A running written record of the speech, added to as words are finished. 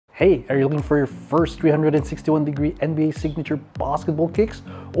Hey, are you looking for your first 361-degree NBA signature basketball kicks?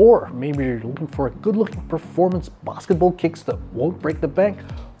 Or maybe you're looking for a good-looking performance basketball kicks that won't break the bank?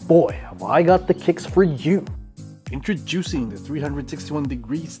 Boy, have I got the kicks for you! Introducing the 361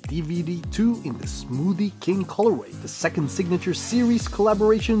 degrees DVD2 in the Smoothie King colorway, the second signature series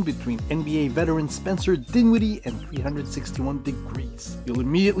collaboration between NBA veteran Spencer Dinwiddie and 361 degrees. You'll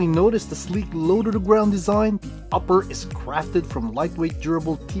immediately notice the sleek low-to-the-ground design. The upper is crafted from lightweight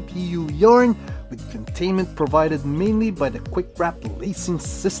durable TPU yarn with containment provided mainly by the quick wrap lacing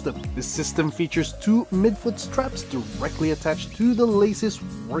system. This system features two midfoot straps directly attached to the laces,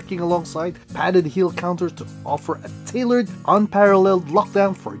 working alongside padded heel counters to offer a tailored, unparalleled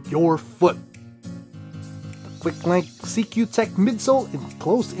lockdown for your foot. Quick length CQ Tech midsole,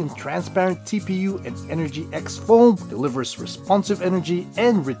 enclosed in transparent TPU and Energy X foam, delivers responsive energy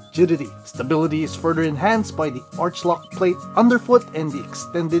and rigidity. Stability is further enhanced by the arch lock plate underfoot and the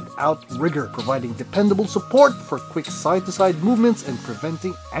extended out rigger, providing dependable support for quick side-to-side movements and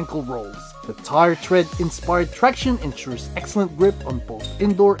preventing ankle rolls. The tire tread inspired traction ensures excellent grip on both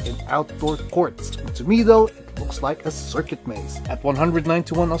indoor and outdoor courts. And to me though, it looks like a circuit maze. At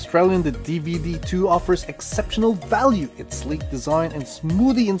 $191 Australian, the DVD2 offers exceptional value. Its sleek design and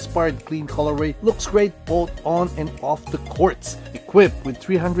smoothie inspired clean colorway looks great both on and off the courts. Equipped with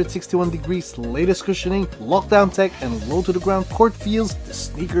 361 degrees latest cushioning, lockdown tech, and low to the ground court feels, the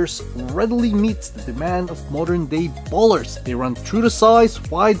sneakers readily meets the demand of modern day ballers. They run true to size,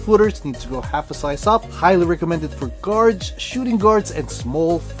 wide footers need to go half a size up, highly recommended for guards, shooting guards, and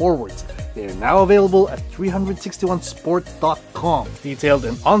small forwards. They are now available at 361sport.com. Detailed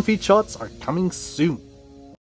and on-feet shots are coming soon.